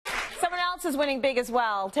else is winning big as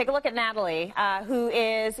well? Take a look at Natalie, who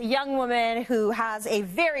is a young woman who has a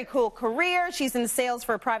very cool career. She's in sales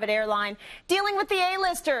for a private airline, dealing with the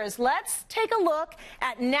A-listers. Let's take a look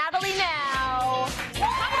at Natalie now. Come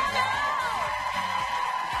on out!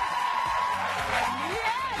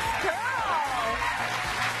 Yes, girl!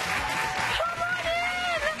 Come on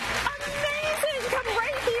in! Amazing! Come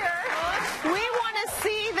right here. We want to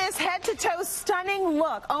see this head-to-toe stunning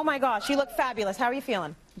look. Oh my gosh, you look fabulous. How are you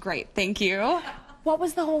feeling? Great, thank you. What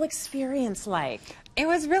was the whole experience like? It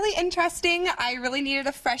was really interesting. I really needed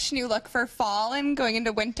a fresh new look for fall and going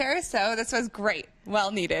into winter, so this was great. Well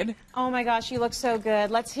needed. Oh my gosh, you look so good.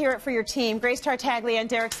 Let's hear it for your team. Grace Tartaglia and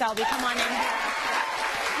Derek Selby, come on in here.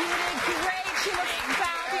 You did great. She looks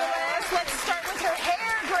fabulous. Let's start with her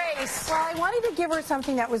hair, Grace. Well, I wanted to give her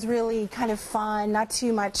something that was really kind of fun, not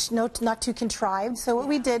too much, not too contrived. So what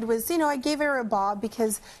we did was, I gave her a bob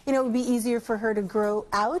because, it would be easier for her to grow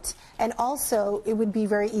out, and also it would be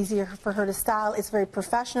very easier for her to style. It's very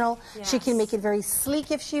professional. Yes. She can make it very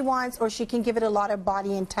sleek if she wants, or she can give it a lot of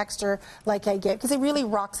body and texture like I get, because it really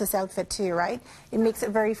rocks this outfit too, right? It makes it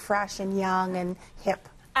very fresh and young and hip.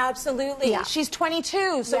 Absolutely. Yeah. She's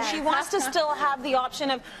 22, so she wants to still have the option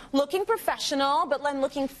of looking professional, but then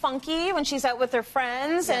looking funky when she's out with her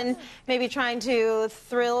friends and maybe trying to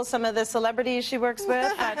thrill some of the celebrities she works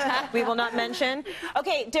with that we will not mention.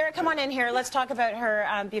 Okay, Derek, come on in here. Let's talk about her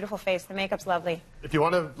beautiful face. The makeup's lovely. If you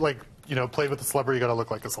want to, play with a celebrity, you got to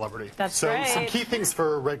look like a celebrity. That's right. So some key things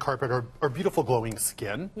for red carpet are beautiful glowing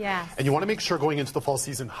skin. Yes. And you want to make sure going into the fall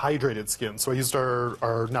season, hydrated skin. So I used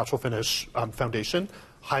our natural finish foundation,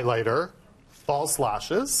 highlighter, false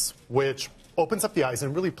lashes, which opens up the eyes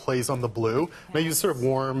and really plays on the blue. And I use sort of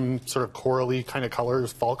warm, sort of corally kind of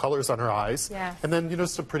colors, fall colors on her eyes. Yes. And then,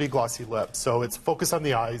 just a pretty glossy lip. So it's focused on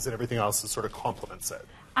the eyes, and everything else is sort of complements it.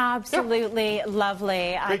 Absolutely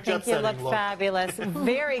lovely. I think you look fabulous.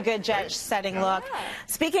 Very good jet setting look.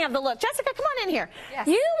 Speaking of the look, Jessica, come on in here. Yes.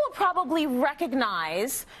 You will probably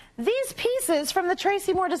recognize these pieces from the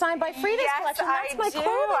Tracy Moore Designed by Frida's collection. That's my clothing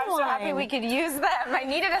line. I'm so happy we could use them. I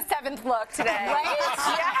needed a seventh look today. Right?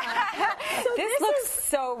 Yeah. So this looks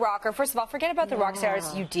so rocker. First of all, forget about the rock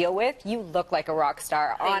stars you deal with. You look like a rock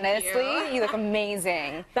star, honestly. You look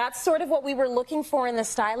amazing. That's sort of what we were looking for in the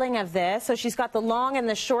styling of this. So she's got the long and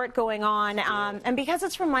the short going on. And because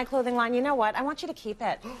it's from my clothing line, you know what? I want you to keep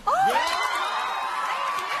it.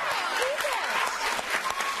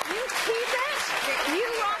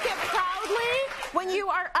 When you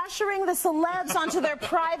are ushering the celebs onto their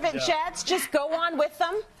private jets, just go on with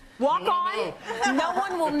them. Walk on. No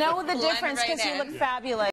one will know the difference because you look fabulous.